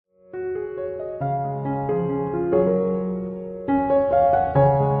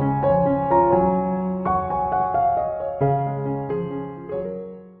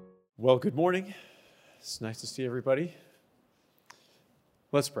Well, good morning. It's nice to see everybody.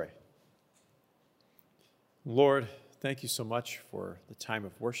 Let's pray. Lord, thank you so much for the time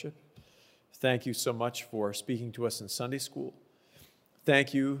of worship. Thank you so much for speaking to us in Sunday school.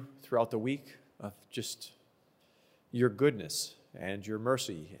 Thank you throughout the week of just your goodness and your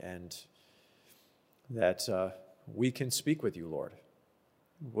mercy, and that we can speak with you, Lord.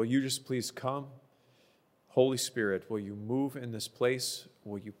 Will you just please come? Holy Spirit, will you move in this place?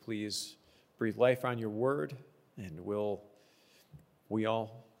 Will you please breathe life on your word? And will we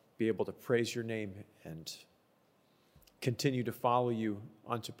all be able to praise your name and continue to follow you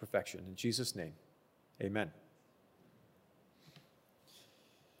unto perfection. In Jesus' name, amen.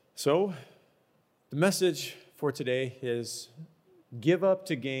 So, the message for today is give up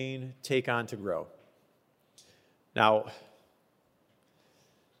to gain, take on to grow. Now,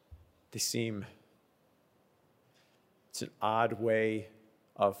 it's an odd way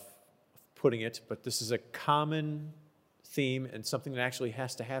of putting it, but this is a common theme and something that actually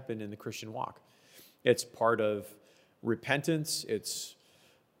has to happen in the Christian walk. It's part of repentance. It's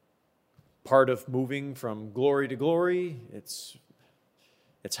part of moving from glory to glory. It's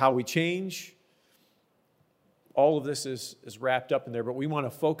how we change. All of this is wrapped up in there, but we want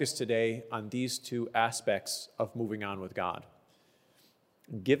to focus today on these two aspects of moving on with God.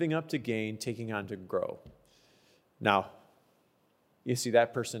 Giving up to gain, taking on to grow. Now, you see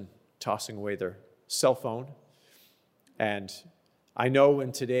that person tossing away their cell phone, and I know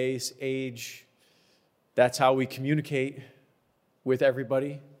in today's age, that's how we communicate with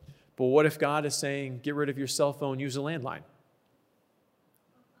everybody. But what if God is saying, get rid of your cell phone, use a landline?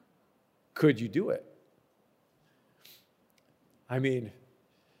 Could you do it? I mean,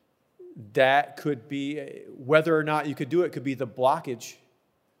 that could be, whether or not you could do it, could be the blockage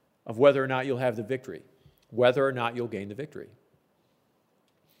of whether or not you'll have the victory, whether or not you'll gain the victory.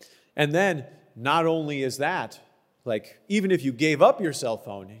 And then, not only is that, like, even if you gave up your cell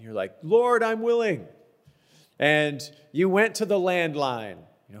phone and you're like, Lord, I'm willing, and you went to the landline,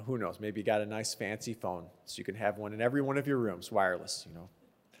 who knows, maybe you got a nice fancy phone so you can have one in every one of your rooms, wireless,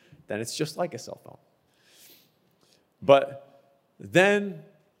 then it's just like a cell phone. But then,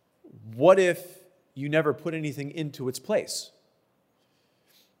 what if you never put anything into its place?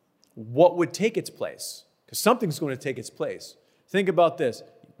 What would take its place? Because something's going to take its place. Think about this.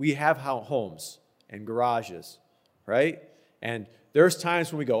 We have homes and garages, right? And there's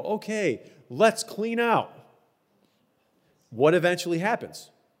times when we go, okay, let's clean out. What eventually happens?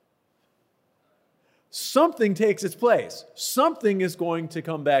 Something takes its place. Something is going to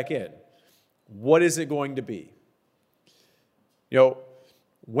come back in. What is it going to be?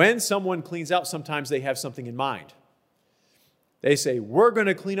 When someone cleans out, sometimes they have something in mind. They say, we're going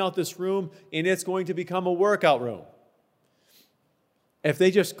to clean out this room, and it's going to become a workout room. If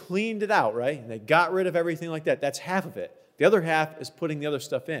they just cleaned it out, right, and they got rid of everything like that, that's half of it. The other half is putting the other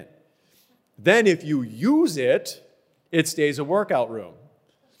stuff in. Then if you use it, it stays a workout room.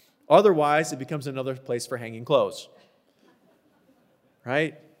 Otherwise, it becomes another place for hanging clothes.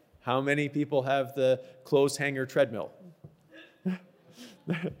 Right? How many people have the clothes hanger treadmill?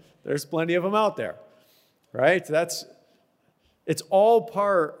 There's plenty of them out there. Right? It's all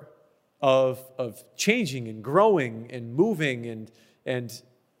part of changing and growing and moving, and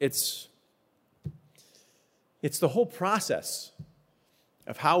it's the whole process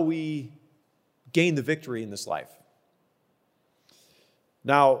of how we gain the victory in this life.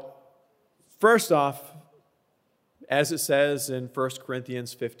 Now, first off, as it says in 1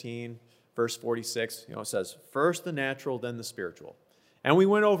 Corinthians 15, verse 46, it says, first the natural, then the spiritual. And we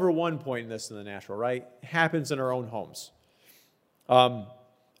went over one point in this in the natural, right? It happens in our own homes. How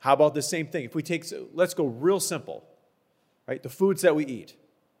about the same thing? Let's go real simple, right? The foods that we eat.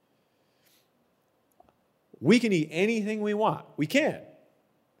 We can eat anything we want. We can.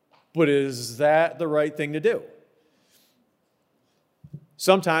 But is that the right thing to do?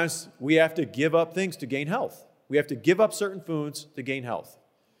 Sometimes we have to give up things to gain health. We have to give up certain foods to gain health.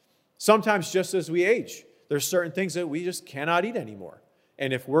 Sometimes just as we age, there's certain things that we just cannot eat anymore.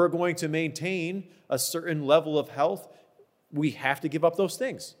 And if we're going to maintain a certain level of health, we have to give up those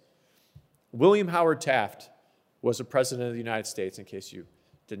things. William Howard Taft was a president of the United States, in case you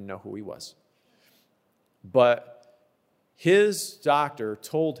didn't know who he was. But his doctor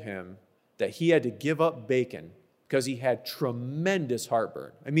told him that he had to give up bacon because he had tremendous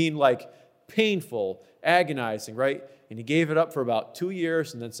heartburn. I mean, like painful, agonizing, right? And he gave it up for about 2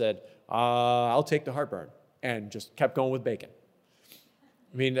 years and then said, I'll take the heartburn, and just kept going with bacon.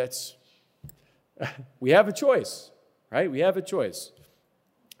 I mean, we have a choice, right? We have a choice.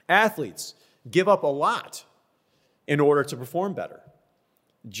 Athletes give up a lot in order to perform better.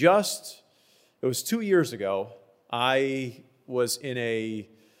 it was 2 years ago, I was in a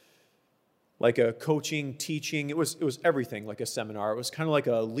coaching, teaching, it was everything, like a seminar. It was kind of like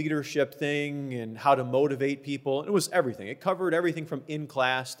a leadership thing and how to motivate people. It was everything. It covered everything from in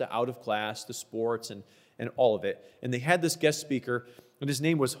class to out of class to sports and all of it. And they had this guest speaker, and his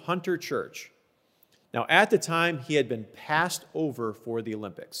name was Hunter Church. Now, at the time, he had been passed over for the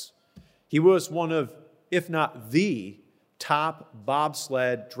Olympics. He was one of, if not the top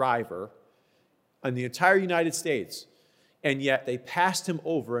bobsled driver in the entire United States. And yet they passed him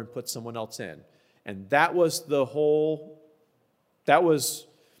over and put someone else in. And that was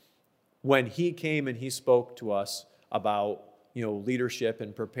when he came and he spoke to us about, leadership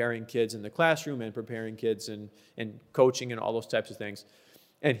and preparing kids in the classroom and preparing kids and coaching and all those types of things.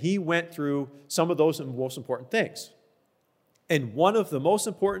 And he went through some of those most important things. And one of the most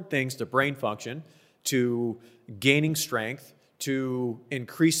important things to brain function, to gaining strength, to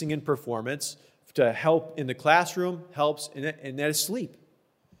increasing in performance, to help in the classroom, helps, and that is sleep.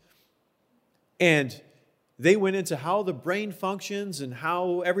 And they went into how the brain functions and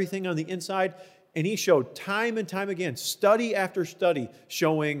how everything on the inside, and he showed time and time again, study after study,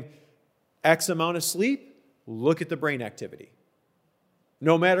 showing X amount of sleep, look at the brain activity.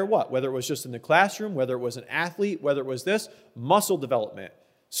 No matter what, whether it was just in the classroom, whether it was an athlete, whether it was this, muscle development,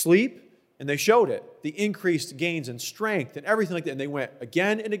 sleep, and they showed it, the increased gains in strength and everything like that. And they went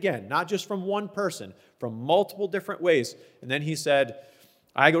again and again, not just from one person, from multiple different ways. And then he said,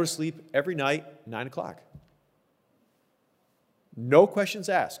 I go to sleep every night, 9 o'clock. No questions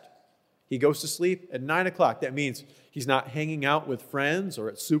asked. He goes to sleep at 9 o'clock. That means he's not hanging out with friends or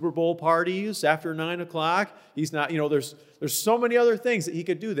at Super Bowl parties after 9 o'clock. He's not, there's so many other things that he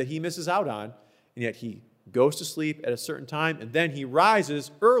could do that he misses out on. And yet he goes to sleep at a certain time, and then he rises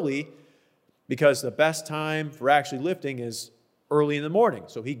early, because the best time for actually lifting is early in the morning.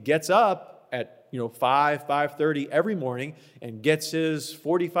 So he gets up at 5:30 every morning and gets his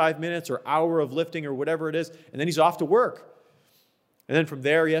 45 minutes or hour of lifting or whatever it is, and then he's off to work. And then from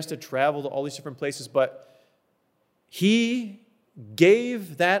there he has to travel to all these different places. But he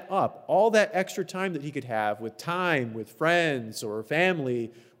gave that up, all that extra time that he could have with friends or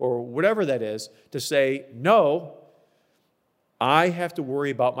family or whatever that is, to say, no, I have to worry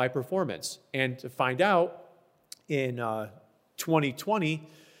about my performance. And to find out, in 2020,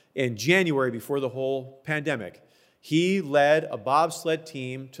 in January, before the whole pandemic, he led a bobsled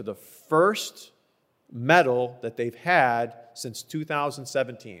team to the first medal that they've had since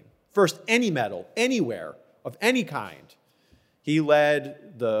 2017. First any medal, anywhere, of any kind. He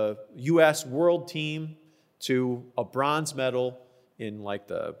led the U.S. world team to a bronze medal in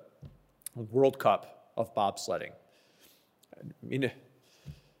the World Cup of bobsledding. I mean,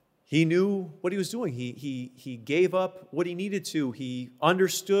 he knew what he was doing. He gave up what he needed to. He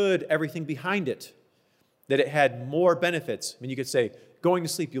understood everything behind it, that it had more benefits. I mean, you could say, going to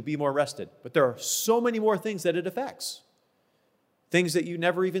sleep, you'll be more rested. But there are so many more things that it affects, things that you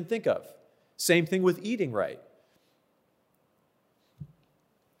never even think of. Same thing with eating right.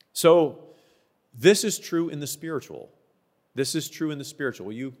 So this is true in the spiritual. This is true in the spiritual.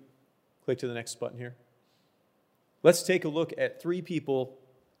 Will you click to the next button here? Let's take a look at 3 people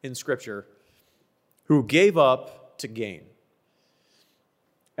in Scripture who gave up to gain.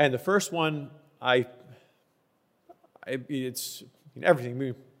 And the first one, it's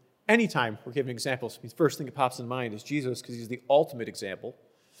everything. Anytime we're giving examples, the first thing that pops in mind is Jesus, because he's the ultimate example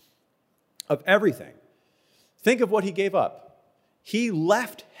of everything. Think of what he gave up. He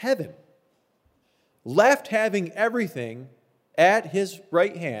left heaven, left having everything at his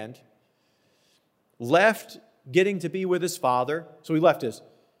right hand, left getting to be with his Father. So he left his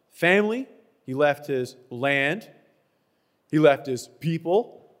family, he left his land, he left his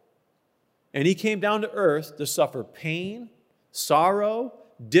people, and he came down to earth to suffer pain, sorrow,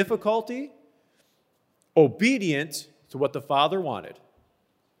 difficulty, obedient to what the Father wanted,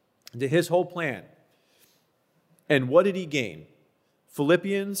 to his whole plan. And what did he gain?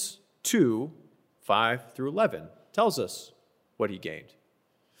 Philippians 2, 5 through 11 tells us what he gained.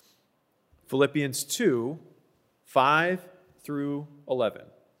 Philippians 2, 5 through 11.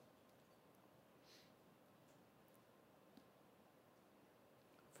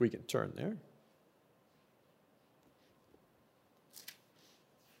 If we can turn there.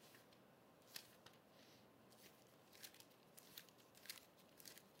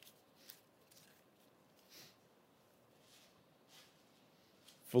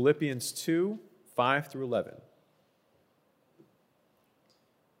 Philippians 2, 5 through 11.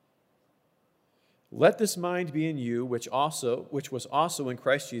 let this mind be in you, which was also in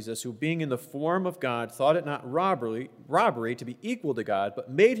Christ Jesus, who being in the form of God, thought it not robbery to be equal to God, but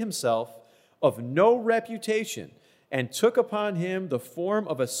made himself of no reputation, and took upon him the form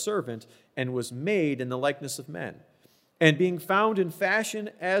of a servant, and was made in the likeness of men. And being found in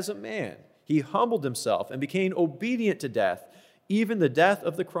fashion as a man, he humbled himself and became obedient to death, even the death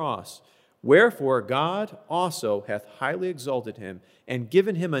of the cross. Wherefore God also hath highly exalted him, and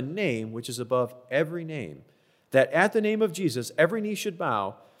given him a name which is above every name, that at the name of Jesus every knee should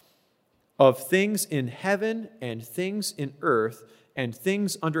bow, of things in heaven and things in earth and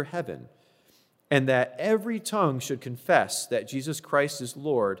things under heaven, and that every tongue should confess that Jesus Christ is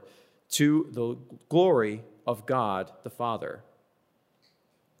Lord, to the glory of God the Father.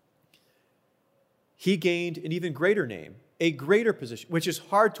 He gained an even greater name, a greater position, which is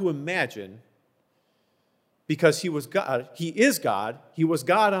hard to imagine because he was God. He is God. He was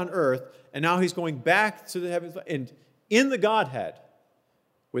God on earth, and now he's going back to the heavens. And in the Godhead,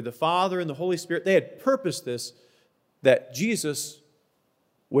 with the Father and the Holy Spirit, they had purposed this, that Jesus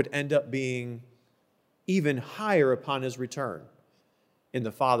would end up being even higher upon his return in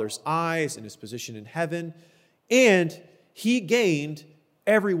the Father's eyes, in his position in heaven, and he gained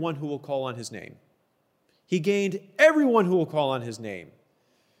everyone who will call on his name. He gained everyone who will call on his name.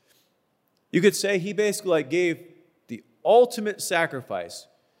 You could say he basically gave the ultimate sacrifice.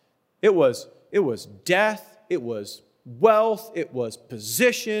 It was death, it was wealth, it was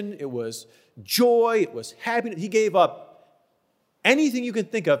position, it was joy, it was happiness. He gave up anything you can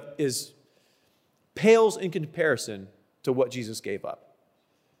think of pales in comparison to what Jesus gave up.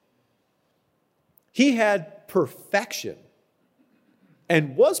 He had perfection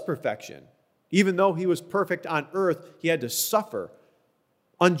and was perfection. Even though he was perfect on earth, he had to suffer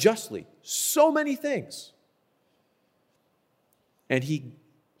unjustly so many things. And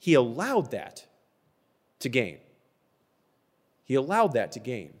he allowed that to gain. He allowed that to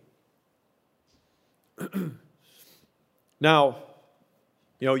gain. Now,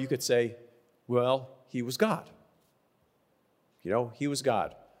 you could say, well, he was God. He was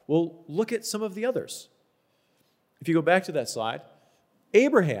God. Well, look at some of the others. If you go back to that slide,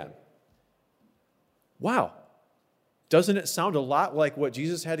 Abraham. Wow. Doesn't it sound a lot like what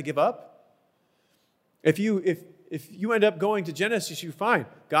Jesus had to give up? If you end up going to Genesis, you find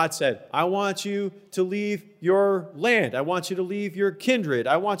God said, I want you to leave your land. I want you to leave your kindred.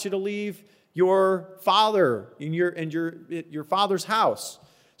 I want you to leave your father and your father's house.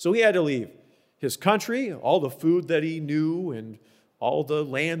 So he had to leave his country, all the food that he knew and all the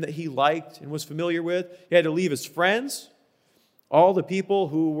land that he liked and was familiar with. He had to leave his friends, all the people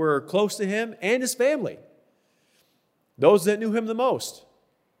who were close to him, and his family, those that knew him the most.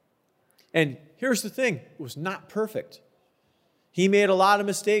 And here's the thing, it was not perfect. He made a lot of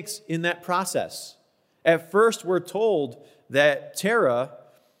mistakes in that process. At first, we're told that Terah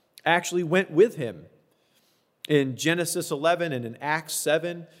actually went with him. In Genesis 11 and in Acts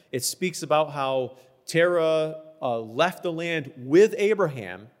 7, it speaks about how Terah left the land with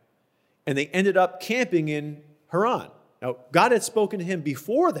Abraham, and they ended up camping in Haran. Now, God had spoken to him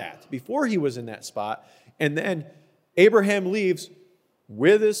before that, before he was in that spot, and then Abraham leaves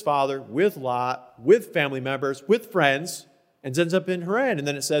with his father, with Lot, with family members, with friends, and ends up in Haran. And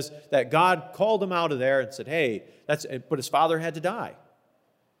then it says that God called him out of there and said, hey, but his father had to die.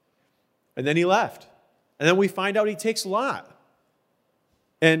 And then he left. And then we find out he takes Lot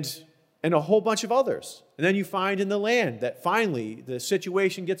and a whole bunch of others. And then you find in the land that finally the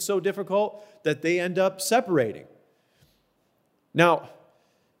situation gets so difficult that they end up separating. Now,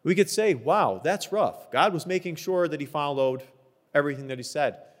 we could say, wow, that's rough. God was making sure that he followed everything that he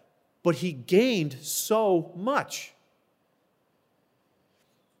said. But he gained so much.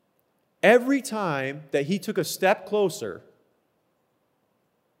 Every time that he took a step closer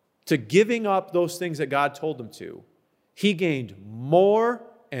to giving up those things that God told him to, he gained more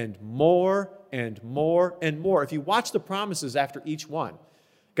and more and more and more. If you watch the promises after each one,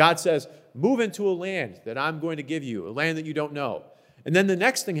 God says, move into a land that I'm going to give you, a land that you don't know. And then the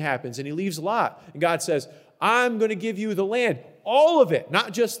next thing happens, and he leaves Lot. And God says, I'm going to give you the land, all of it,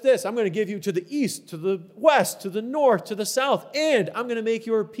 not just this. I'm going to give you to the east, to the west, to the north, to the south, and I'm going to make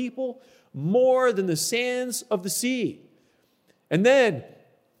your people more than the sands of the sea. And then,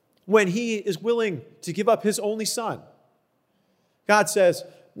 when he is willing to give up his only son, God says,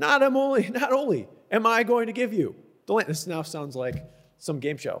 not only am I going to give you the land. This now sounds like some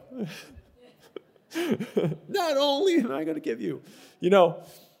game show. Not only am I going to give you,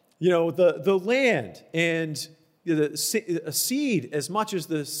 the land and a seed as much as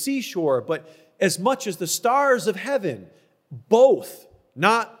the seashore, but as much as the stars of heaven, both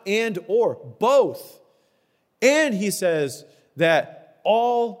Not and or, both. And he says that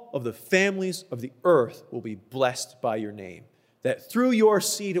all of the families of the earth will be blessed by your name. That through your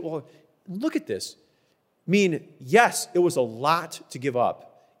seed, it will. Look at this. I mean, yes, it was a lot to give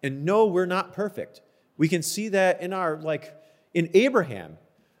up. And no, we're not perfect. We can see that in in Abraham,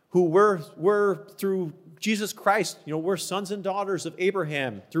 who we're through Jesus Christ, we're sons and daughters of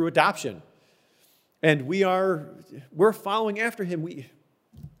Abraham through adoption. And we're following after him.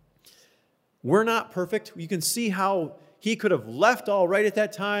 We're not perfect. You can see how he could have left all right at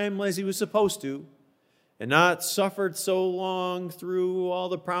that time as he was supposed to and not suffered so long through all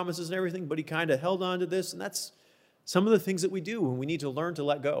the promises and everything, but he kind of held on to this. And that's some of the things that we do when we need to learn to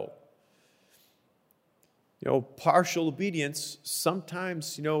let go. Partial obedience,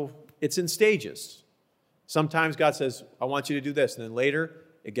 sometimes, it's in stages. Sometimes God says, I want you to do this. And then later,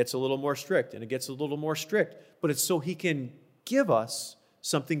 it gets a little more strict, and it gets a little more strict. But it's so he can give us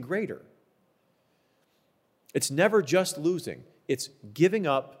something greater. It's never just losing. It's giving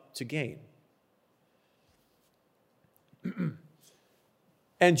up to gain.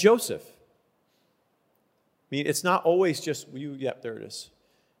 And Joseph, it's not always just you. Yep, there it is.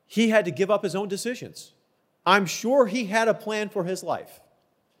 He had to give up his own decisions. I'm sure he had a plan for his life.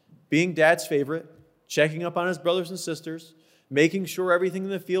 Being dad's favorite, checking up on his brothers and sisters, making sure everything in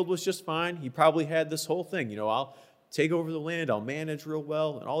the field was just fine. He probably had this whole thing, I'll take over the land, I'll manage real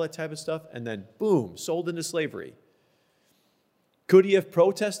well, and all that type of stuff, and then boom, sold into slavery. Could he have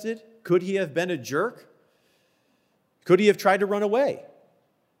protested? Could he have been a jerk? Could he have tried to run away?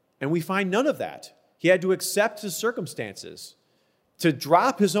 And we find none of that. He had to accept his circumstances, to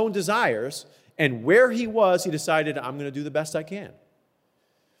drop his own desires, and where he was, he decided, I'm going to do the best I can.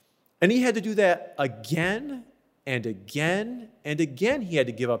 And he had to do that again and again and again. He had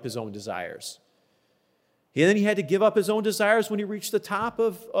to give up his own desires. And then he had to give up his own desires when he reached the top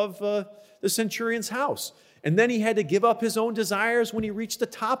of the centurion's house. And then he had to give up his own desires when he reached the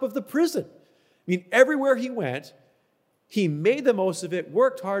top of the prison. Everywhere he went, he made the most of it,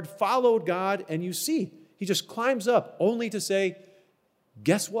 worked hard, followed God, and you see, he just climbs up only to say,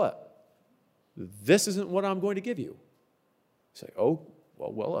 guess what? This isn't what I'm going to give you. Say, oh,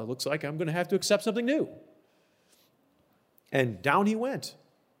 well, it looks like I'm going to have to accept something new. And down he went.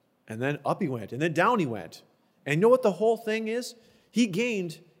 And then up he went. And then down he went. And you know what the whole thing is? He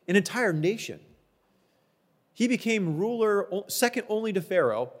gained an entire nation. He became ruler second only to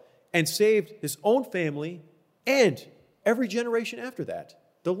Pharaoh and saved his own family and every generation after that.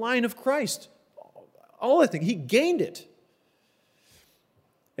 The line of Christ. All that thing. He gained it.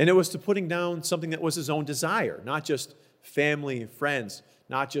 And it was to putting down something that was his own desire, not just family, friends,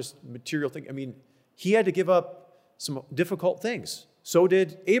 not just material things. He had to give up some difficult things. So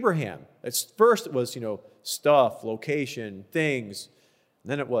did Abraham. At first it was, stuff, location, things.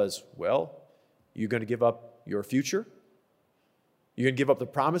 And then it was, you're going to give up your future? You're going to give up the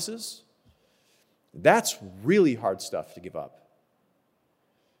promises? That's really hard stuff to give up.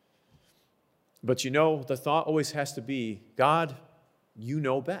 But the thought always has to be, God, you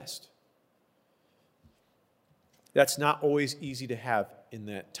know best. That's not always easy to have in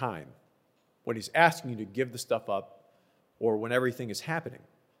that time when he's asking you to give the stuff up or when everything is happening.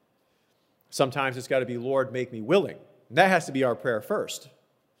 Sometimes it's got to be, Lord, make me willing. And that has to be our prayer first.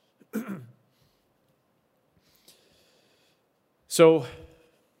 So,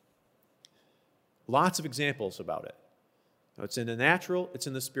 lots of examples about it. Now, it's in the natural, it's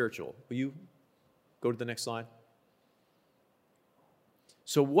in the spiritual. Will you go to the next slide?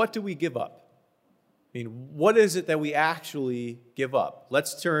 So what do we give up? What is it that we actually give up?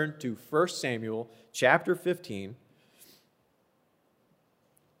 Let's turn to 1 Samuel chapter 15,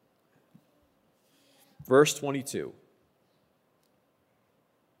 verse 22.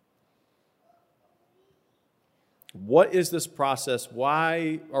 What is this process?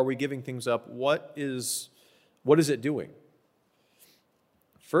 Why are we giving things up? What is it doing?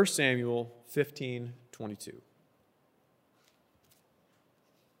 1 Samuel 15, 22.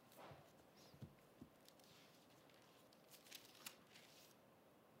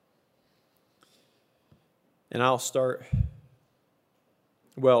 And I'll start.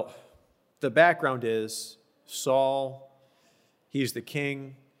 The background is Saul, he's the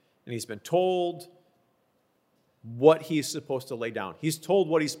king, and he's been told what he's supposed to lay down. He's told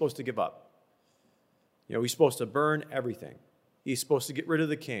what he's supposed to give up. He's supposed to burn everything. He's supposed to get rid of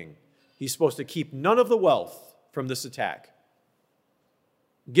the king. He's supposed to keep none of the wealth from this attack.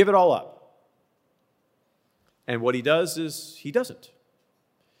 Give it all up. And what he does is he doesn't.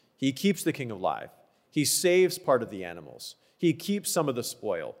 He keeps the king alive. He saves part of the animals. He keeps some of the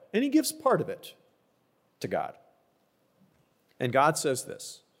spoil, and he gives part of it to God. And God says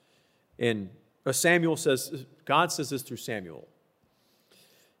this. God says this through Samuel.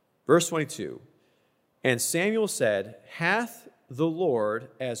 Verse 22, and Samuel said, hath the Lord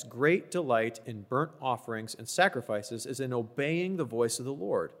as great delight in burnt offerings and sacrifices as in obeying the voice of the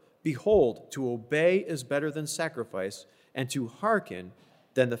Lord. Behold, to obey is better than sacrifice, and to hearken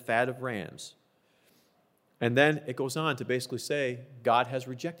than the fat of rams. And then it goes on to basically say, God has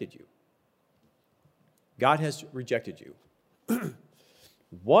rejected you. God has rejected you.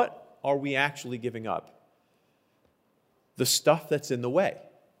 What are we actually giving up? The stuff that's in the way.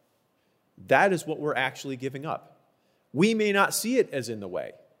 That is what we're actually giving up. We may not see it as in the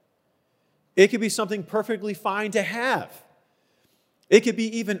way. It could be something perfectly fine to have. It could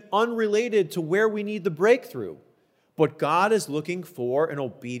be even unrelated to where we need the breakthrough. But God is looking for an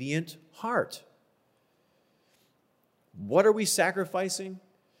obedient heart. What are we sacrificing?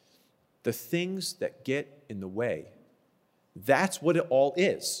 The things that get in the way. That's what it all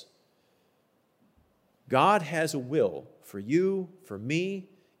is. God has a will for you, for me,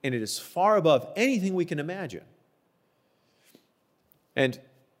 and it is far above anything we can imagine. And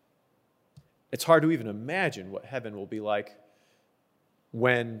it's hard to even imagine what heaven will be like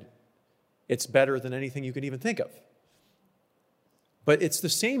when it's better than anything you can even think of. But it's the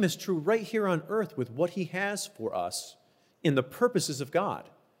same is true right here on earth with what he has for us in the purposes of God.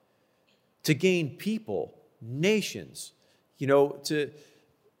 To gain people, nations,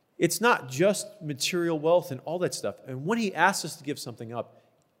 it's not just material wealth and all that stuff. And when he asks us to give something up,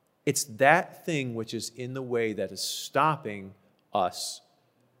 it's that thing which is in the way that is stopping us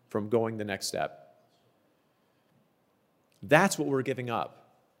from going the next step. That's what we're giving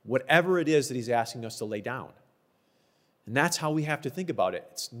up. Whatever it is that he's asking us to lay down. And that's how we have to think about it.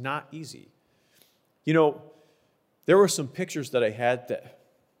 It's not easy. There were some pictures that I had that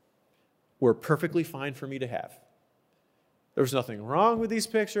were perfectly fine for me to have. There was nothing wrong with these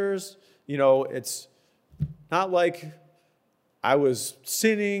pictures. It's not like I was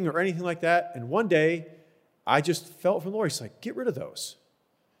sinning or anything like that. And one day, I just felt from the Lord, he's like, get rid of those.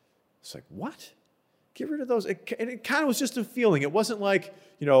 It's like, what? Get rid of those? And it kind of was just a feeling. It wasn't like,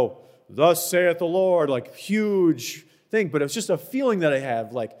 thus saith the Lord, like huge thing. But it was just a feeling that I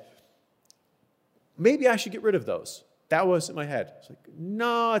have, like, maybe I should get rid of those. That was in my head. It's like,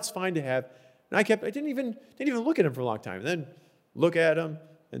 no, it's fine to have. And I didn't even look at them for a long time. And then look at them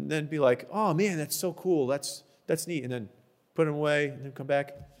and then be like, oh man, that's so cool. That's neat. And then put them away and then come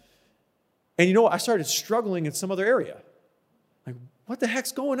back. And I started struggling in some other area. Like, what the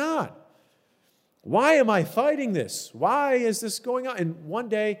heck's going on? Why am I fighting this? Why is this going on? And one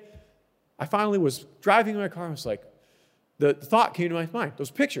day, I finally was driving in my car and I was like, the thought came to my mind,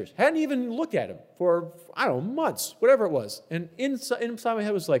 those pictures. Hadn't even looked at them for, months, whatever it was. And inside my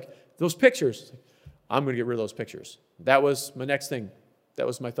head was like, those pictures, I'm going to get rid of those pictures. That was my next thing. That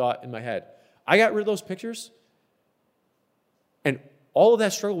was my thought in my head. I got rid of those pictures, and all of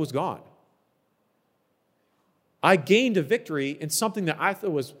that struggle was gone. I gained a victory in something that I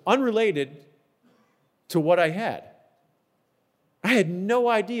thought was unrelated to what I had. I had no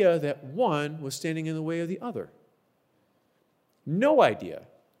idea that one was standing in the way of the other. No idea.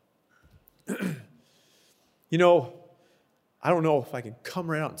 I don't know if I can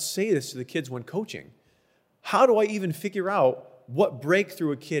come right out and say this to the kids when coaching. How do I even figure out what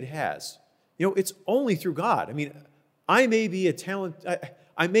breakthrough a kid has? It's only through God. I may be a talent.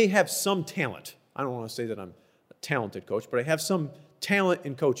 I may have some talent. I don't want to say that I'm a talented coach, but I have some talent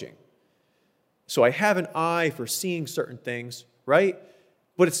in coaching. So I have an eye for seeing certain things, right?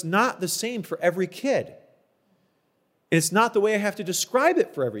 But it's not the same for every kid. And it's not the way I have to describe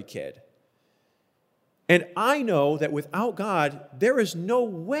it for every kid. And I know that without God, there is no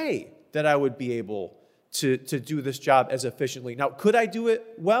way that I would be able to do this job as efficiently. Now, could I do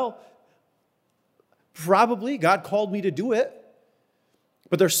it well? Probably. God called me to do it.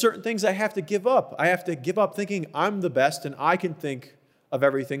 But there's certain things I have to give up. I have to give up thinking I'm the best and I can think of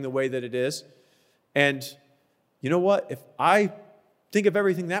everything the way that it is. And you know what? If I think of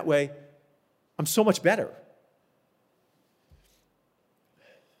everything that way, I'm so much better.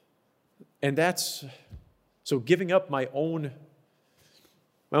 And so giving up my own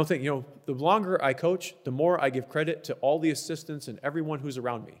thing. The longer I coach, the more I give credit to all the assistants and everyone who's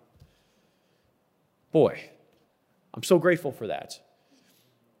around me. Boy, I'm so grateful for that.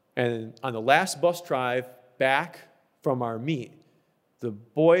 And on the last bus drive back from our meet, the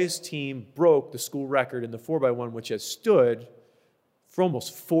boys' team broke the school record in the 4x1, which has stood for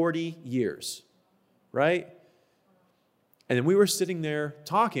almost 40 years, right? And then we were sitting there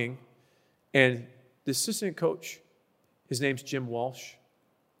talking, and the assistant coach, his name's Jim Walsh,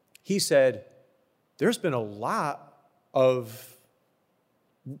 he said, there's been a lot of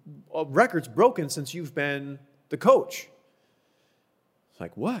records broken since you've been the coach. It's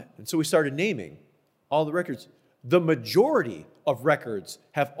like, what? And so we started naming all the records. The majority of records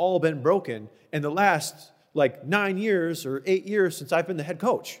have all been broken in the last 9 years or 8 years since I've been the head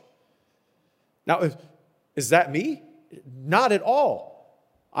coach. Now, is that me? Not at all.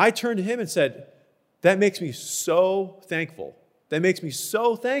 I turned to him and said, that makes me so thankful. That makes me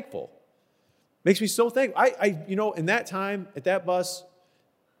so thankful. Makes me so thankful. In that time, at that bus,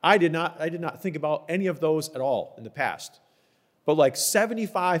 I did not think about any of those at all in the past. But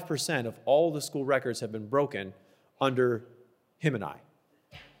 75% of all the school records have been broken under him and I.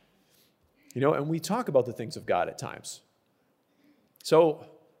 And we talk about the things of God at times. So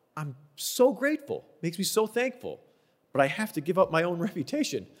I'm so grateful. Makes me so thankful. But I have to give up my own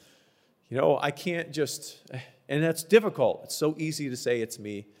reputation. I can't just, and that's difficult. It's so easy to say it's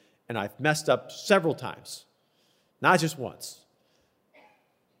me, and I've messed up several times, not just once.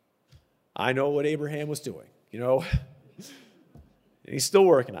 I know what Abraham was doing, and he's still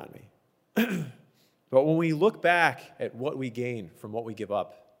working on me. But when we look back at what we gain from what we give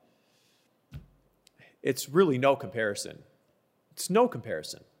up, it's really no comparison. It's no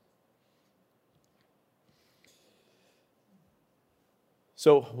comparison.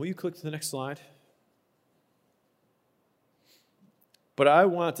 So, will you click to the next slide? But I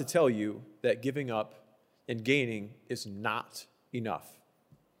want to tell you that giving up and gaining is not enough.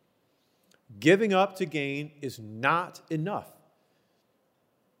 Giving up to gain is not enough.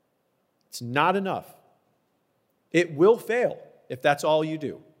 It's not enough. It will fail if that's all you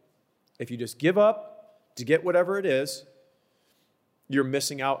do. If you just give up to get whatever it is, you're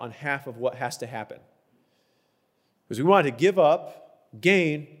missing out on half of what has to happen. Because we want to give up,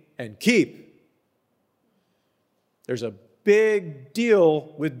 gain, and keep. There's a big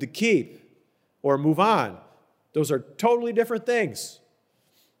deal with the keep or move on. Those are totally different things.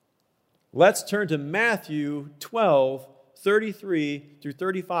 Let's turn to Matthew 12, 33 through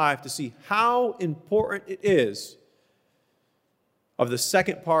 35 to see how important it is of the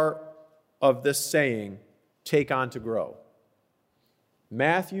second part of this saying, take on to grow.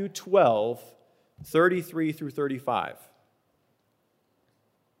 Matthew 12, 33 through 35.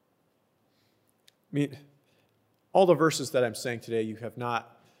 All the verses that I'm saying today, you've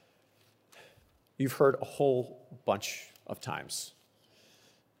heard a whole bunch of times.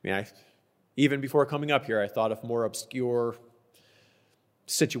 Even before coming up here, I thought of more obscure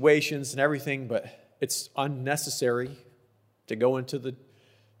situations and everything, but it's unnecessary to go into the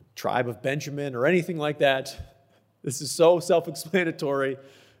tribe of Benjamin or anything like that. This is so self-explanatory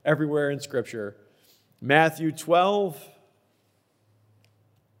everywhere in Scripture. Matthew 12,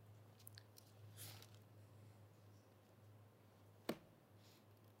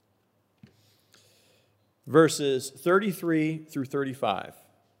 verses 33 through 35.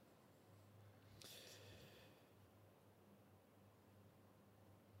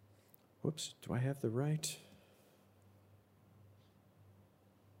 Whoops, do I have the right?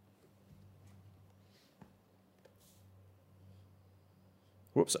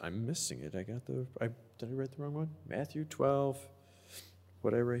 Whoops, I'm missing it. Did I write the wrong one? Matthew 12.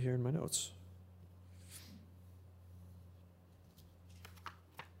 What did I write here in my notes?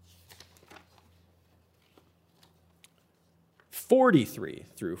 (43)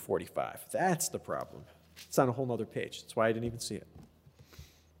 through 45. That's the problem. It's on a whole other page. That's why I didn't even see it.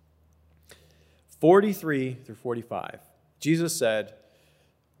 43 through 45. Jesus said,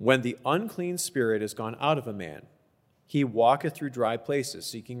 when the unclean spirit is gone out of a man, he walketh through dry places,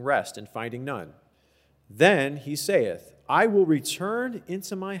 seeking rest and finding none. Then he saith, I will return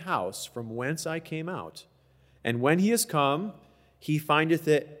into my house from whence I came out. And when he is come, he findeth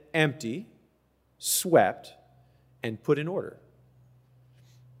it empty, swept, and put in order.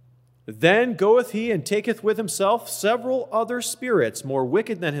 Then goeth he and taketh with himself several other spirits more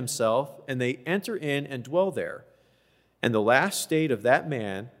wicked than himself, and they enter in and dwell there. And the last state of that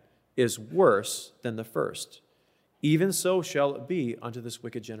man is worse than the first. Even so shall it be unto this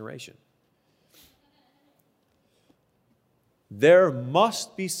wicked generation. There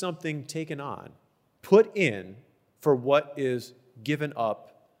must be something taken on, put in, for what is given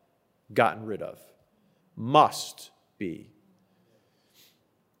up, gotten rid of. Must be.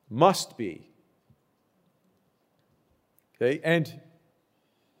 Must be. Okay, and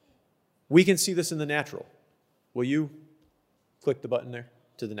we can see this in the natural. Will you click the button there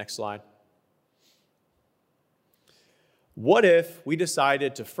to the next slide? What if we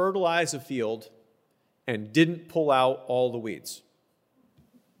decided to fertilize a field and didn't pull out all the weeds?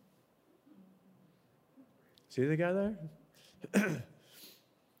 See the guy there?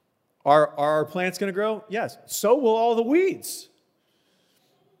 Are our plants going to grow? Yes. So will all the weeds.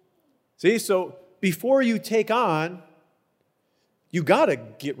 See, so before you take on, you got to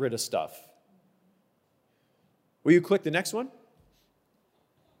get rid of stuff. Will you click the next one?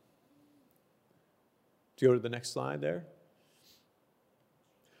 To go to the next slide there.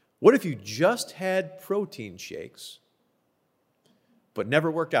 What if you just had protein shakes, but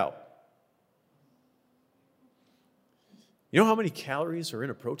never worked out? You know how many calories are in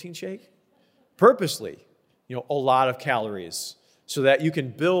a protein shake? Purposely, a lot of calories so that you can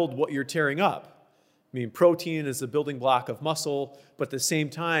build what you're tearing up. I mean, protein is the building block of muscle, but at the same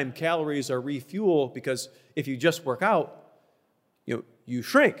time, calories are refuel because if you just work out, you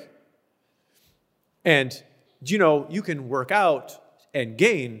shrink. And, you can work out and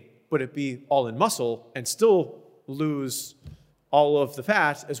gain, but it be all in muscle and still lose all of the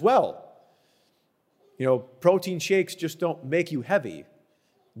fat as well. Protein shakes just don't make you heavy.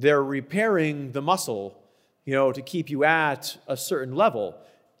 They're repairing the muscle, to keep you at a certain level.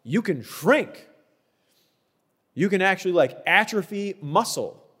 You can shrink. You can actually atrophy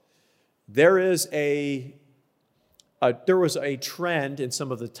muscle. There was a trend in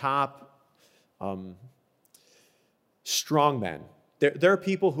some of the top strongmen. There are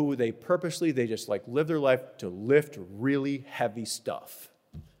people who they just live their life to lift really heavy stuff.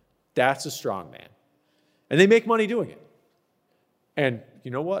 That's a strongman. And they make money doing it. And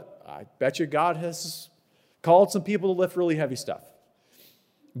you know what? I bet you God has called some people to lift really heavy stuff.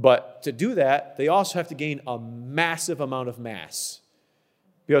 But to do that, they also have to gain a massive amount of mass.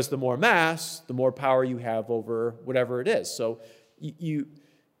 Because the more mass, the more power you have over whatever it is. So you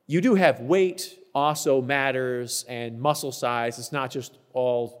do have weight also matters and muscle size. It's not just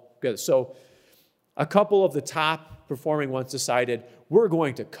all good. So a couple of the top performing ones decided, we're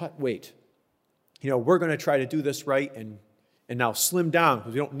going to cut weight. We're going to try to do this right and now slim down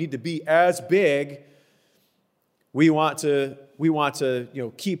because we don't need to be as big. We want to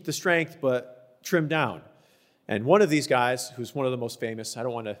keep the strength but trim down. And one of these guys, who's one of the most famous, I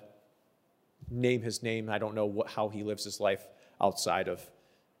don't want to name his name. I don't know how he lives his life outside of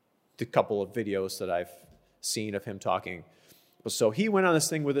the couple of videos that I've seen of him talking. So he went on this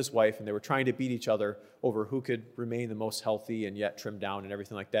thing with his wife, and they were trying to beat each other over who could remain the most healthy and yet trim down and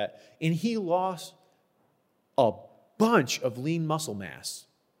everything like that. And he lost a bunch of lean muscle mass,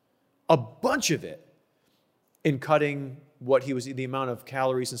 a bunch of it, in cutting the amount of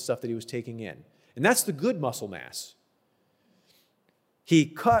calories and stuff that he was taking in. And that's the good muscle mass. He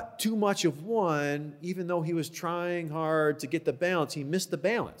cut too much of one, even though he was trying hard to get the balance. He missed the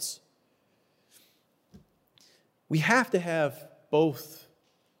balance. We have to have both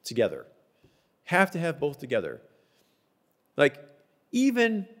together. Have to have both together.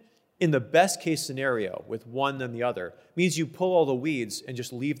 Even in the best case scenario with one than the other, means you pull all the weeds and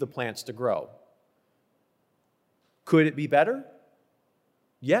just leave the plants to grow. Could it be better?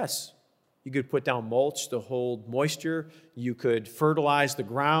 Yes. You could put down mulch to hold moisture. You could fertilize the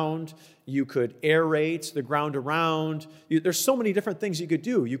ground. You could aerate the ground around. There's so many different things you could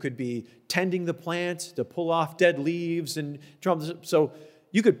do. You could be tending the plant to pull off dead leaves and drums. So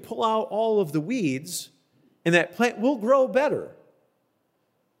you could pull out all of the weeds, and that plant will grow better.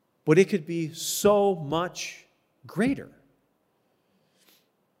 But it could be so much greater.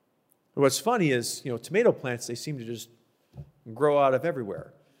 What's funny is, tomato plants, they seem to just grow out of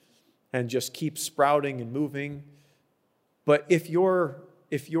everywhere and just keep sprouting and moving. But if you're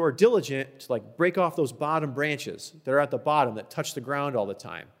diligent to break off those bottom branches that are at the bottom that touch the ground all the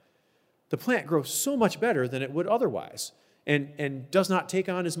time, the plant grows so much better than it would otherwise, and does not take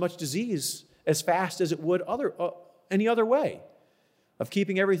on as much disease as fast as it would any other way of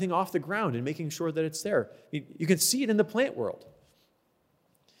keeping everything off the ground and making sure that it's there. You can see it in the plant world.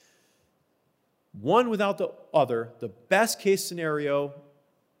 One without the other, the best case scenario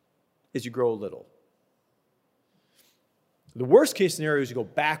is you grow a little. The worst case scenario is you go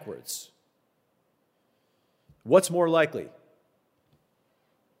backwards. What's more likely?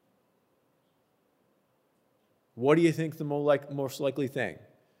 What do you think the most likely thing?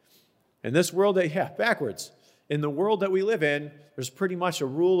 In this world, backwards. In the world that we live in, there's pretty much a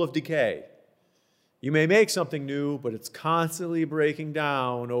rule of decay. You may make something new, but it's constantly breaking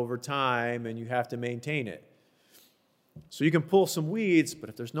down over time, and you have to maintain it. So you can pull some weeds, but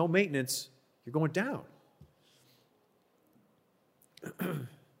if there's no maintenance, you're going down.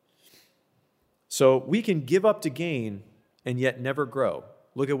 So we can give up to gain and yet never grow.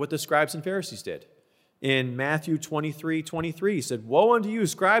 Look at what the scribes and Pharisees did. In Matthew 23:23, he said, "Woe unto you,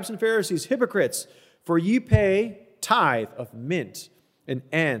 scribes and Pharisees, hypocrites, for ye pay tithe of mint and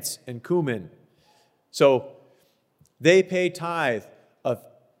ants and cumin." So they pay tithe of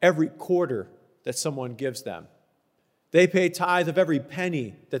every quarter that someone gives them. They pay tithe of every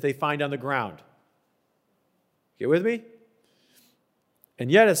penny that they find on the ground. Get with me? And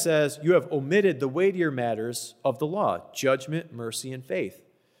yet it says, you have omitted the weightier matters of the law, judgment, mercy, and faith.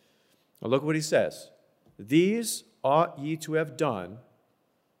 Now look what he says. These ought ye to have done,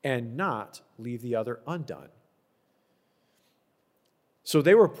 and not leave the other undone. So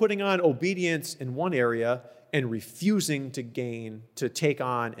they were putting on obedience in one area and refusing to take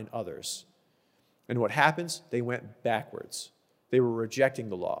on in others. And what happens? They went backwards. They were rejecting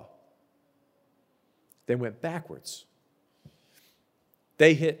the law. They went backwards.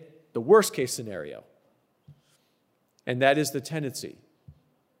 They hit the worst case scenario. And that is the tendency.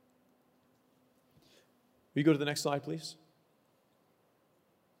 Will you go to the next slide, please?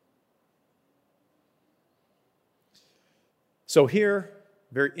 So here,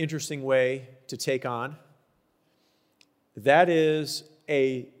 very interesting way to take on. That is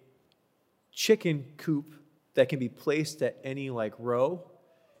a chicken coop that can be placed at any row,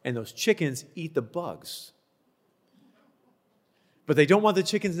 and those chickens eat the bugs. But they don't want the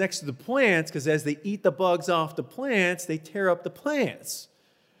chickens next to the plants because as they eat the bugs off the plants, they tear up the plants.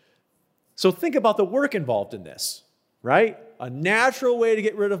 So think about the work involved in this, right? A natural way to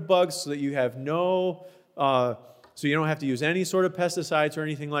get rid of bugs so that you have so you don't have to use any sort of pesticides or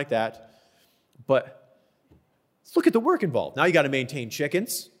anything like that. But look at the work involved. Now you got to maintain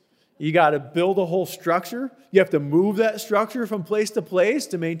chickens. You got to build a whole structure. You have to move that structure from place to place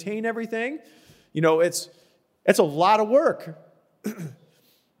to maintain everything. It's a lot of work.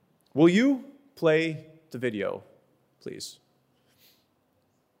 Will you play the video, please?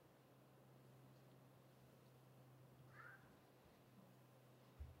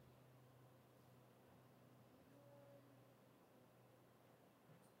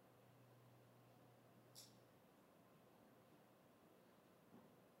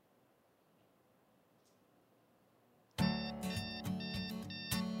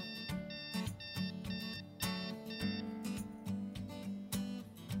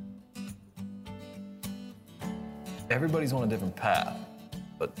 Everybody's on a different path,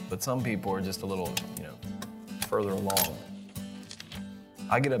 but some people are just a little, further along.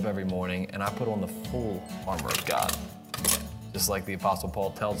 I get up every morning and I put on the full armor of God, just like the Apostle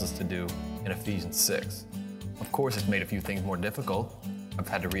Paul tells us to do in Ephesians 6. Of course, it's made a few things more difficult. I've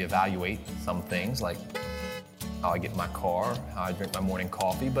had to reevaluate some things, like how I get in my car, how I drink my morning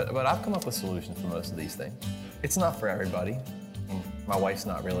coffee, but I've come up with solutions for most of these things. It's not for everybody. My wife's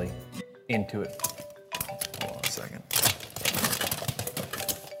not really into it. Hold on a second.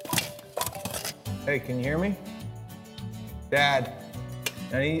 Hey, can you hear me? Dad,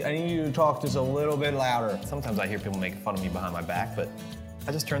 I need you to talk just a little bit louder. Sometimes I hear people make fun of me behind my back, but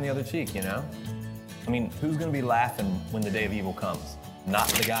I just turn the other cheek, I mean, who's gonna be laughing when the day of evil comes? Not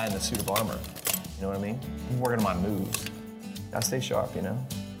the guy in the suit of armor. You know what I mean? I'm working on my moves. Gotta stay sharp,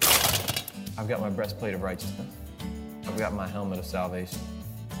 I've got my breastplate of righteousness. I've got my helmet of salvation.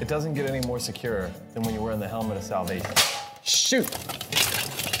 It doesn't get any more secure than when you're wearing the helmet of salvation. Shoot!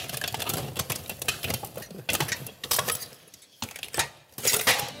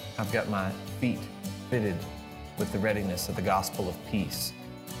 I've got my feet fitted with the readiness of the gospel of peace,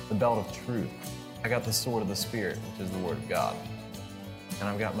 the belt of truth. I got the sword of the Spirit, which is the word of God. And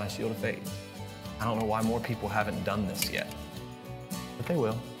I've got my shield of faith. I don't know why more people haven't done this yet, but they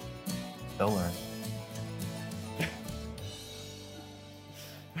will. They'll learn.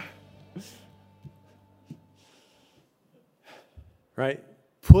 Right?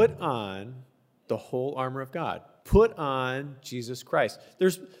 Put on the whole armor of God. Put on Jesus Christ.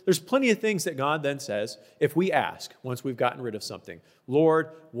 There's plenty of things that God then says if we ask, once we've gotten rid of something,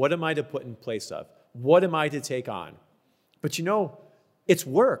 Lord, what am I to put in place of? What am I to take on? But it's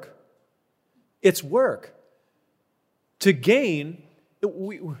work. It's work. To gain,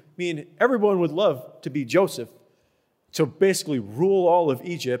 everyone would love to be Joseph, to basically rule all of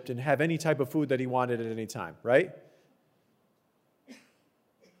Egypt and have any type of food that he wanted at any time, right?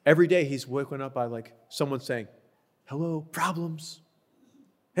 Every day he's woken up by someone saying, hello, problems.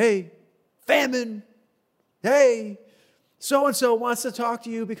 Hey, famine. Hey, so-and-so wants to talk to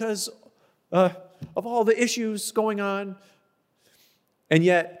you because of all the issues going on. And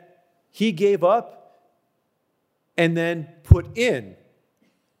yet he gave up and then put in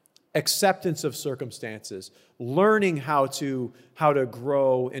acceptance of circumstances, learning how to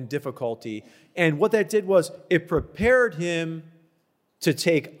grow in difficulty. And what that did was it prepared him to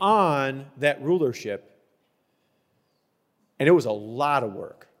take on that rulership. And it was a lot of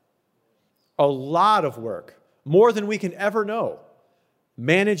work. A lot of work. More than we can ever know.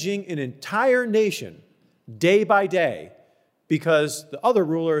 Managing an entire nation day by day because the other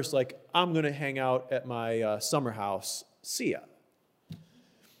ruler is like, I'm going to hang out at my summer house. See ya.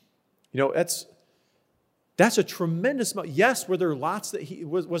 That's a tremendous amount. Yes, were there lots that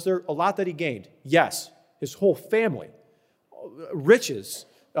was there a lot that he gained? Yes, his whole family, riches,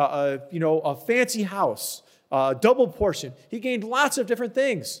 a fancy house, double portion. He gained lots of different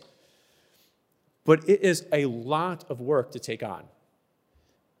things. But it is a lot of work to take on.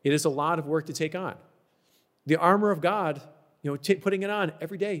 It is a lot of work to take on. The armor of God, putting it on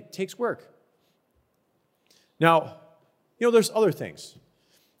every day takes work. Now, there's other things.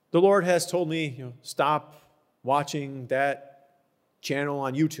 The Lord has told me, stop watching that channel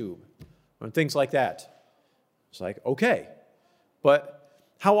on YouTube and things like that. It's like, okay. But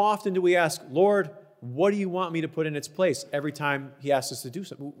how often do we ask, Lord, what do you want me to put in its place every time he asks us to do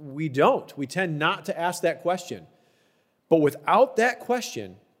something? We don't. We tend not to ask that question. But without that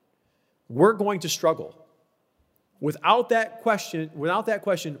question, we're going to struggle. Without that question,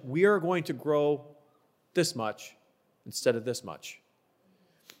 we are going to grow this much instead of this much.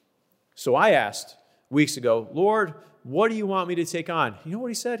 So I asked weeks ago, Lord, what do you want me to take on? You know what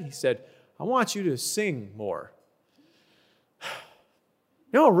he said? He said, I want you to sing more.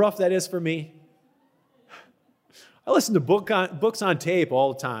 You know how rough that is for me? I listen to books on tape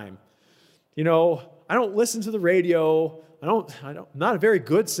all the time. I don't listen to the radio. I'm not a very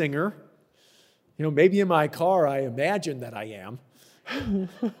good singer. Maybe in my car I imagine that I am.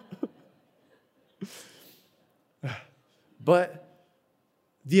 But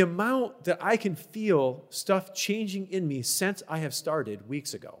the amount that I can feel stuff changing in me since I have started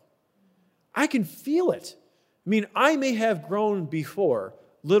weeks ago, I can feel it. I may have grown before,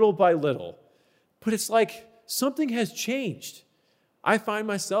 little by little, but it's like something has changed. I find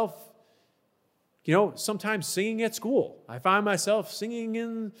myself, sometimes singing at school. I find myself singing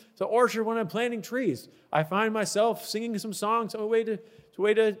in the orchard when I'm planting trees. I find myself singing some songs on the way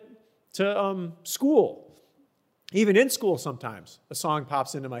to school. Even in school sometimes, a song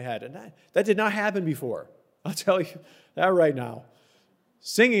pops into my head. And that did not happen before. I'll tell you that right now.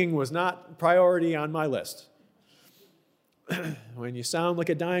 Singing was not priority on my list. When you sound like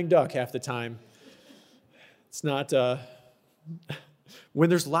a dying duck half the time, it's not... When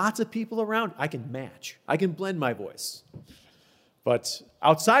there's lots of people around, I can match. I can blend my voice. But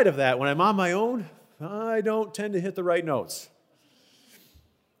outside of that, when I'm on my own, I don't tend to hit the right notes.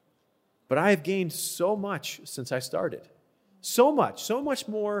 But I have gained so much since I started. So much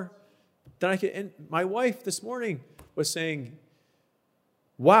more than I could. And my wife this morning was saying,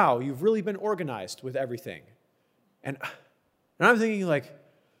 wow, you've really been organized with everything. And I'm thinking like,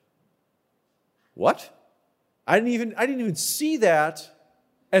 what? I didn't even see that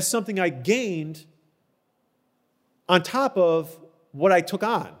as something I gained on top of what I took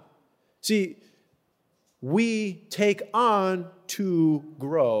on. See, we take on to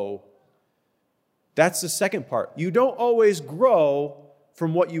grow. That's the second part. You don't always grow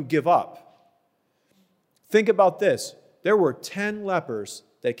from what you give up. Think about this. There were 10 lepers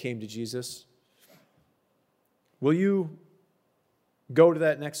that came to Jesus. Will you go to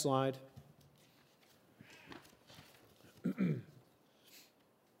that next slide?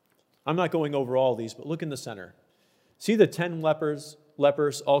 I'm not going over all these, but look in the center. See the 10 lepers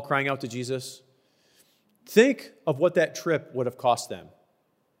all crying out to Jesus? Think of what that trip would have cost them.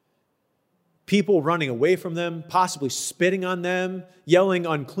 People running away from them, possibly spitting on them, yelling,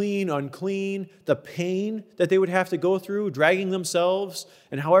 unclean, unclean, the pain that they would have to go through, dragging themselves,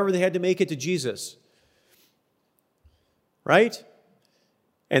 and however they had to make it to Jesus. Right?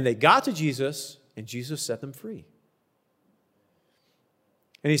 And they got to Jesus, and Jesus set them free.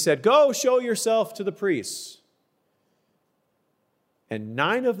 And he said, go show yourself to the priests. And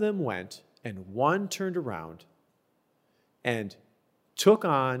 9 of them went, and 1 turned around and took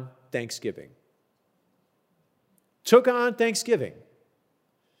on thanksgiving. Took on thanksgiving.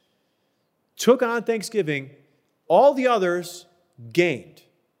 Took on thanksgiving. All the others gained.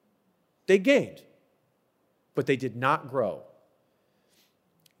 They gained, but they did not grow.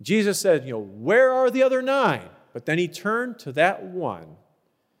 Jesus said, where are the other 9? But then he turned to that one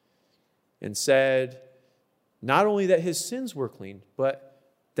and said, not only that his sins were clean, but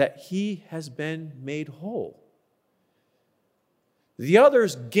that he has been made whole. The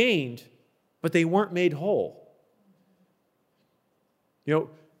others gained, but they weren't made whole.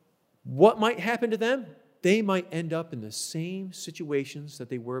 What might happen to them? They might end up in the same situations that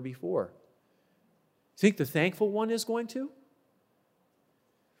they were before. Think the thankful one is going to?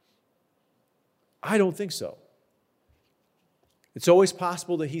 I don't think so. It's always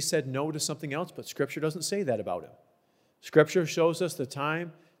possible that he said no to something else, but Scripture doesn't say that about him. Scripture shows us the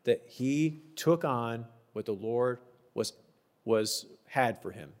time that he took on what the Lord was had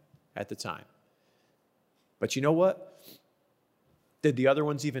for him at the time. But you know what? Did the other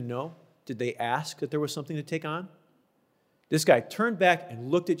ones even know? Did they ask that there was something to take on? This guy turned back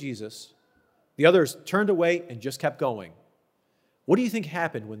and looked at Jesus. The others turned away and just kept going. What do you think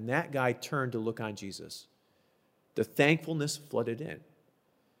happened when that guy turned to look on Jesus? The thankfulness flooded in.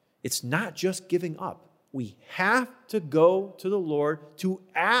 It's not just giving up. We have to go to the Lord to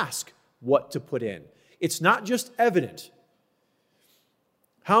ask what to put in. It's not just evident.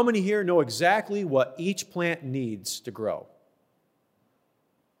 How many here know exactly what each plant needs to grow?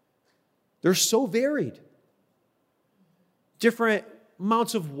 They're so varied. Different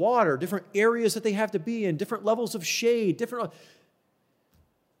amounts of water, different areas that they have to be in, different levels of shade, different...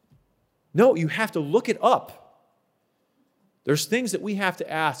 No, you have to look it up. There's things that we have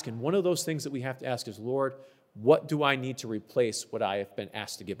to ask, and one of those things that we have to ask is, Lord, what do I need to replace what I have been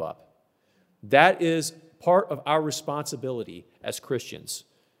asked to give up? That is part of our responsibility as Christians.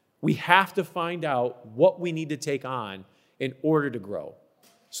 We have to find out what we need to take on in order to grow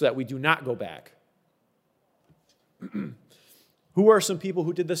so that we do not go back. Who are some people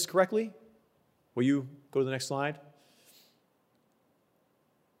who did this correctly? Will you go to the next slide?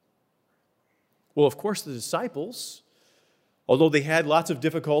 Well, of course, the disciples, although they had lots of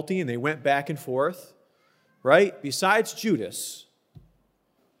difficulty and they went back and forth, right? Besides Judas,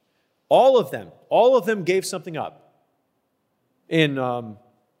 all of them gave something up. In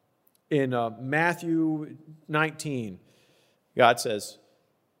Matthew 19, God says,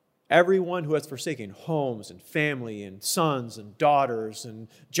 everyone who has forsaken homes and family and sons and daughters and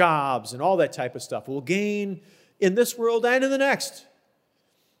jobs and all that type of stuff will gain in this world and in the next.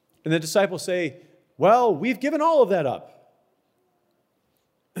 And the disciples say, well, we've given all of that up.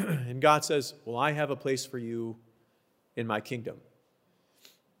 And God says, well, I have a place for you in my kingdom.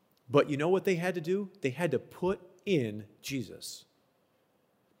 But you know what they had to do? They had to put in Jesus.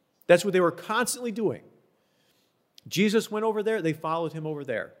 That's what they were constantly doing. Jesus went over there, they followed him over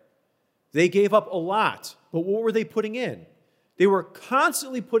there. They gave up a lot, but what were they putting in? They were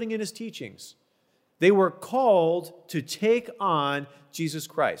constantly putting in his teachings. They were called to take on Jesus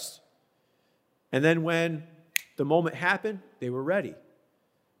Christ. And then when the moment happened, they were ready.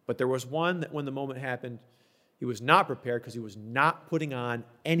 But there was one that when the moment happened, he was not prepared because he was not putting on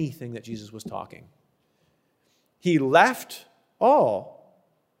anything that Jesus was talking. He left all.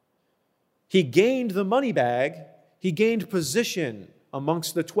 He gained the money bag. He gained position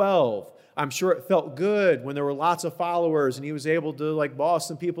amongst the 12. I'm sure it felt good when there were lots of followers and he was able to boss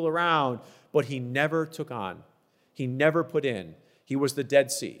some people around, but he never took on. He never put in. He was the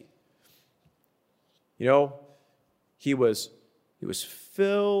Dead Sea. You know, he was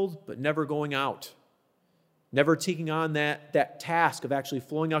filled but never going out. Never taking on that task of actually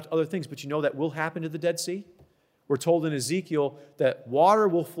flowing out to other things. But you know that will happen to the Dead Sea? We're told in Ezekiel that water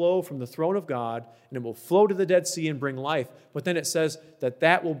will flow from the throne of God and it will flow to the Dead Sea and bring life. But then it says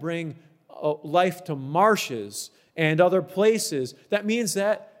that will bring life to marshes and other places. That means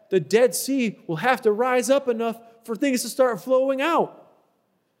that the Dead Sea will have to rise up enough for things to start flowing out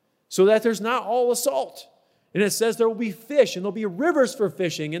so that there's not all the salt. And it says there will be fish and there'll be rivers for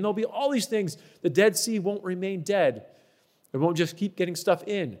fishing and there'll be all these things. The Dead Sea won't remain dead. It won't just keep getting stuff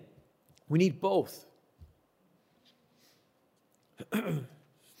in. We need both.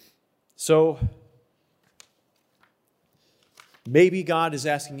 So, maybe God is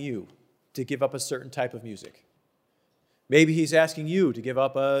asking you to give up a certain type of music. Maybe he's asking you to give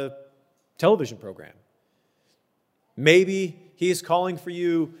up a television program. Maybe he is calling for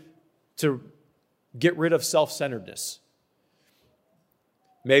you to get rid of self-centeredness.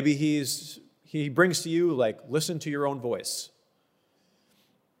 Maybe he brings to you listen to your own voice.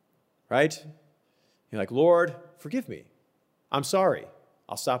 Right? You're like, Lord, forgive me. I'm sorry.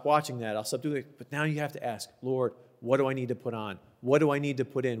 I'll stop watching that. I'll stop doing it. But now you have to ask, Lord, what do I need to put on? What do I need to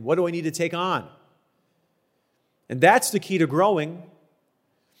put in? What do I need to take on? And that's the key to growing.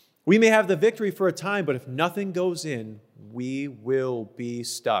 We may have the victory for a time, but if nothing goes in, we will be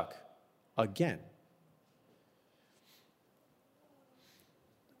stuck again.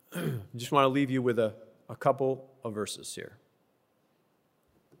 I just want to leave you with a couple of verses here.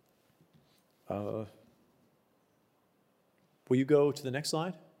 Will you go to the next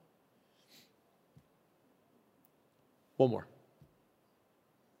slide? One more.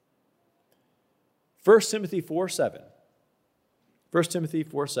 1 Timothy 4:7. 1 Timothy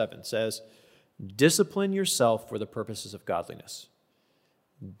 4:7 says, discipline yourself for the purposes of godliness.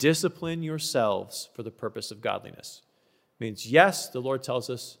 Discipline yourselves for the purpose of godliness. Means, yes, the Lord tells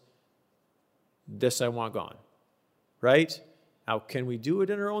us, this I want gone. Right? Now, can we do it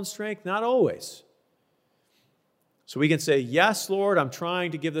in our own strength? Not always. So we can say, yes, Lord, I'm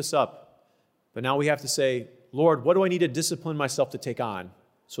trying to give this up. But now we have to say, Lord, what do I need to discipline myself to take on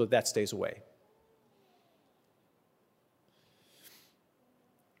so that stays away?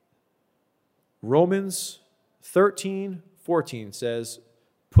 Romans 13:14 says,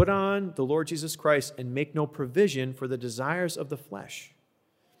 put on the Lord Jesus Christ and make no provision for the desires of the flesh.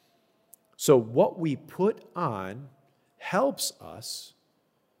 So what we put on helps us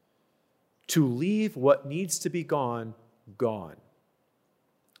to leave what needs to be gone, gone.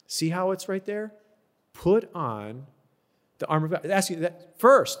 See how it's right there? Put on the armor of God. It asks you that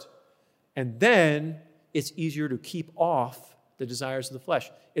first, and then it's easier to keep off the desires of the flesh.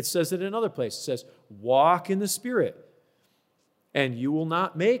 It says it in another place. It says, walk in the Spirit, and you will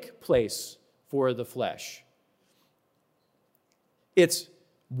not make place for the flesh. It's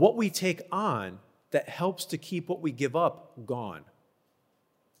what we take on that helps to keep what we give up gone.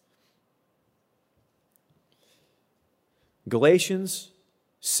 Galatians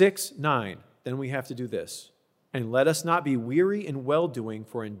 6:9. Then we have to do this. And let us not be weary in well-doing,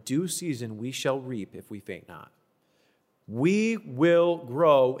 for in due season we shall reap if we faint not. We will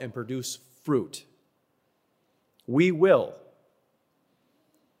grow and produce fruit. We will.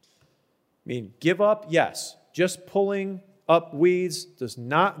 I mean, give up, yes. Just pulling up weeds does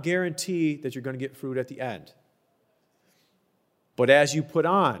not guarantee that you're going to get fruit at the end. But as you put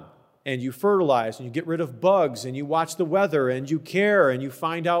on and you fertilize and you get rid of bugs and you watch the weather and you care and you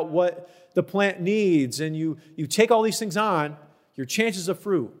find out what the plant needs and you take all these things on, your chances of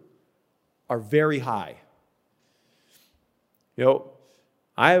fruit are very high. You know,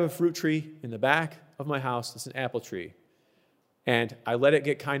 I have a fruit tree in the back of my house. It's an apple tree. And I let it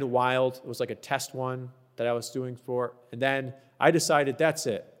get kind of wild. It was like a test one that I was doing for. And then I decided, that's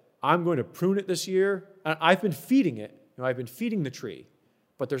it. I'm going to prune it this year. And I've been feeding it. You know, I've been feeding the tree.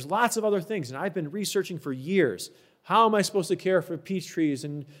 But there's lots of other things. And I've been researching for years. How am I supposed to care for peach trees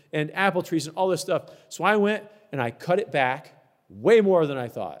and apple trees and all this stuff? So I went and I cut it back way more than I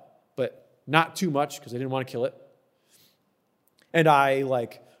thought. But not too much because I didn't want to kill it. And I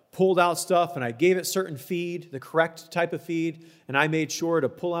pulled out stuff and I gave it certain feed, the correct type of feed, and I made sure to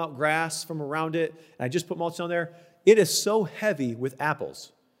pull out grass from around it, and I just put mulch on there. It is so heavy with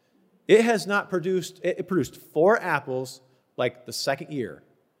apples. It has not produced, it produced 4 apples like the second year.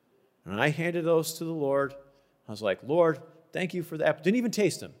 And I handed those to the Lord. I was like, Lord, thank you for the apple. Didn't even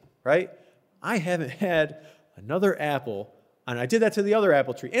taste them, right? I haven't had another apple, and I did that to the other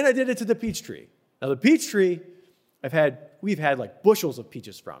apple tree, and I did it to the peach tree. Now the peach tree, we've had like bushels of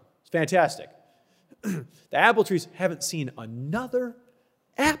peaches from. It's fantastic. The apple trees haven't seen another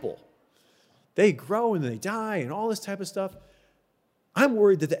apple. They grow and they die and all this type of stuff. I'm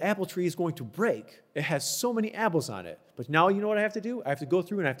worried that the apple tree is going to break. It has so many apples on it. But now you know what I have to do? I have to go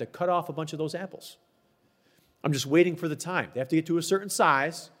through and I have to cut off a bunch of those apples. I'm just waiting for the time. They have to get to a certain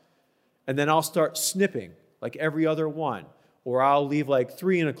size, and then I'll start snipping like every other one. Or I'll leave like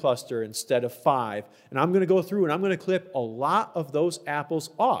 3 in a cluster instead of 5. And I'm going to go through and I'm going to clip a lot of those apples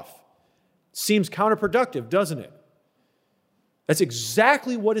off. Seems counterproductive, doesn't it? That's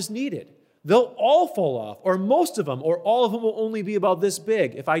exactly what is needed. They'll all fall off, or most of them, or all of them will only be about this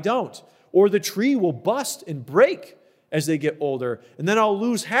big if I don't. Or the tree will bust and break as they get older, and then I'll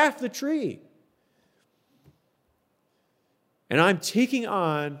lose half the tree. And I'm taking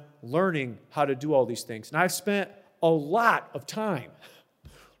on learning how to do all these things. And I've spent a lot of time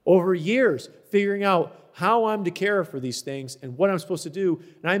over years figuring out how I'm to care for these things and what I'm supposed to do.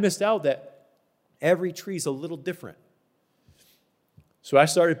 And I missed out that every tree is a little different. So I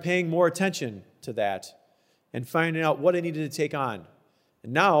started paying more attention to that and finding out what I needed to take on.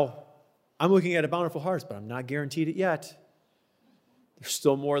 And now I'm looking at a bountiful harvest, but I'm not guaranteed it yet. There's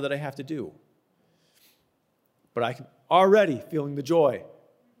still more that I have to do. But I can already feeling the joy.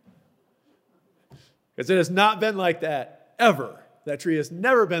 Because it has not been like that ever. That tree has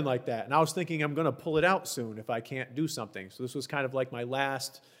never been like that. And I was thinking I'm going to pull it out soon if I can't do something. So this was kind of like my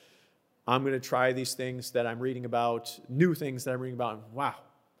last, I'm going to try these things that I'm reading about, new things that I'm reading about. And wow,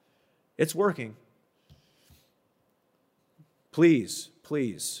 it's working. Please,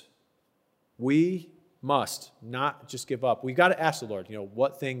 we must not just give up. We've got to ask the Lord,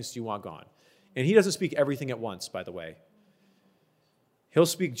 what things do you want gone? And he doesn't speak everything at once, by the way. He'll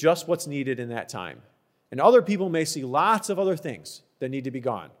speak just what's needed in that time. And other people may see lots of other things that need to be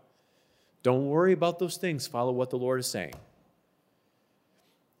gone. Don't worry about those things. Follow what the Lord is saying.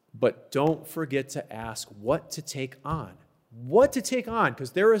 But don't forget to ask what to take on. What to take on,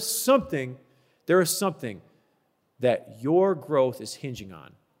 because there is something that your growth is hinging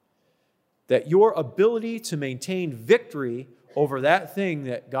on. That your ability to maintain victory over that thing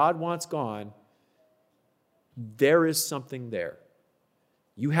that God wants gone there is something there.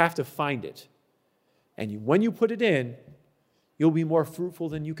 You have to find it. And when you put it in, you'll be more fruitful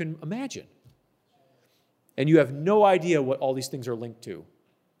than you can imagine. And you have no idea what all these things are linked to.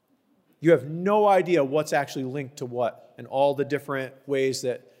 You have no idea what's actually linked to what and all the different ways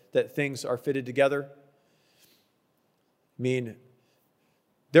that things are fitted together. I mean,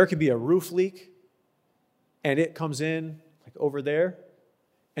 there could be a roof leak and it comes in like over there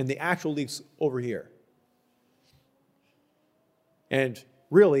and the actual leak's over here. And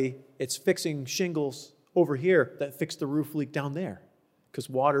really, it's fixing shingles over here that fix the roof leak down there because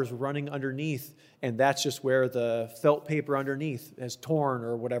water's running underneath, and that's just where the felt paper underneath has torn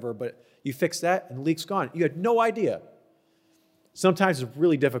or whatever, but you fix that and the leak's gone. You had no idea. Sometimes it's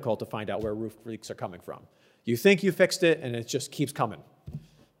really difficult to find out where roof leaks are coming from. You think you fixed it, and it just keeps coming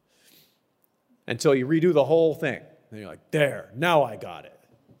until you redo the whole thing. And you're like, there, now I got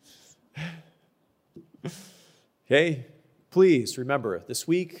it. Okay? Please remember this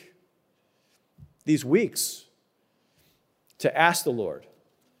week, these weeks, to ask the Lord.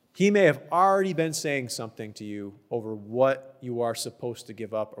 He may have already been saying something to you over what you are supposed to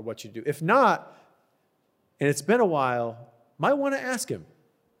give up or what you do. If not, and it's been a while, might want to ask him.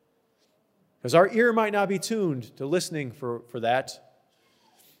 Because our ear might not be tuned to listening for that.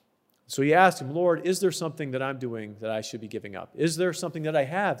 So you ask him, Lord, is there something that I'm doing that I should be giving up? Is there something that I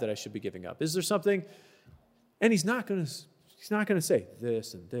have that I should be giving up? Is there something? And he's not going to say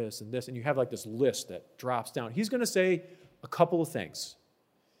this and this and this, and you have like this list that drops down. He's going to say a couple of things.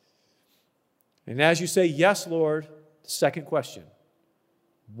 And as you say, yes, Lord, the second question,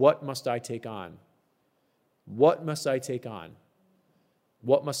 what must I take on? What must I take on?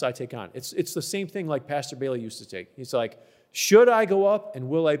 What must I take on? It's the same thing like Pastor Bailey used to take. He's like, should I go up and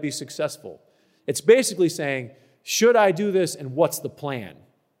will I be successful? It's basically saying, should I do this and what's the plan?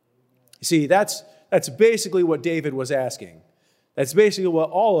 See, that's basically what David was asking. That's basically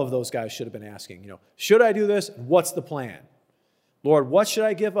what all of those guys should have been asking. Should I do this? And what's the plan? Lord, what should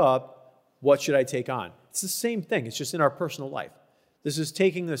I give up? What should I take on? It's the same thing. It's just in our personal life. This is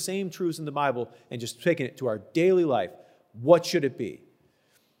taking the same truths in the Bible and just taking it to our daily life. What should it be?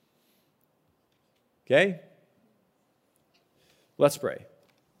 Okay? Let's pray.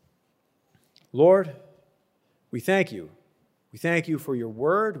 Lord, we thank you. We thank you for your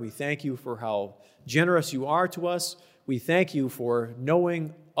word. We thank you for how generous you are to us. We thank you for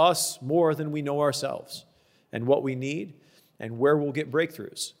knowing us more than we know ourselves and what we need and where we'll get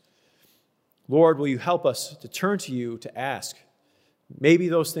breakthroughs. Lord, will you help us to turn to you to ask maybe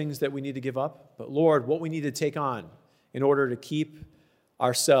those things that we need to give up, but Lord, what we need to take on in order to keep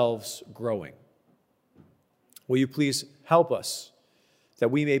ourselves growing. Will you please help us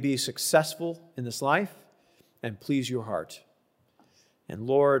that we may be successful in this life and please your heart? And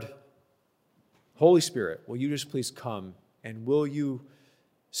Lord, Holy Spirit, will you just please come and will you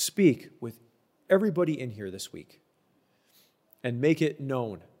speak with everybody in here this week and make it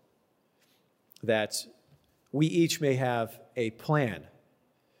known that we each may have a plan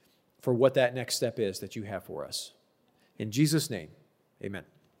for what that next step is that you have for us. In Jesus' name, amen.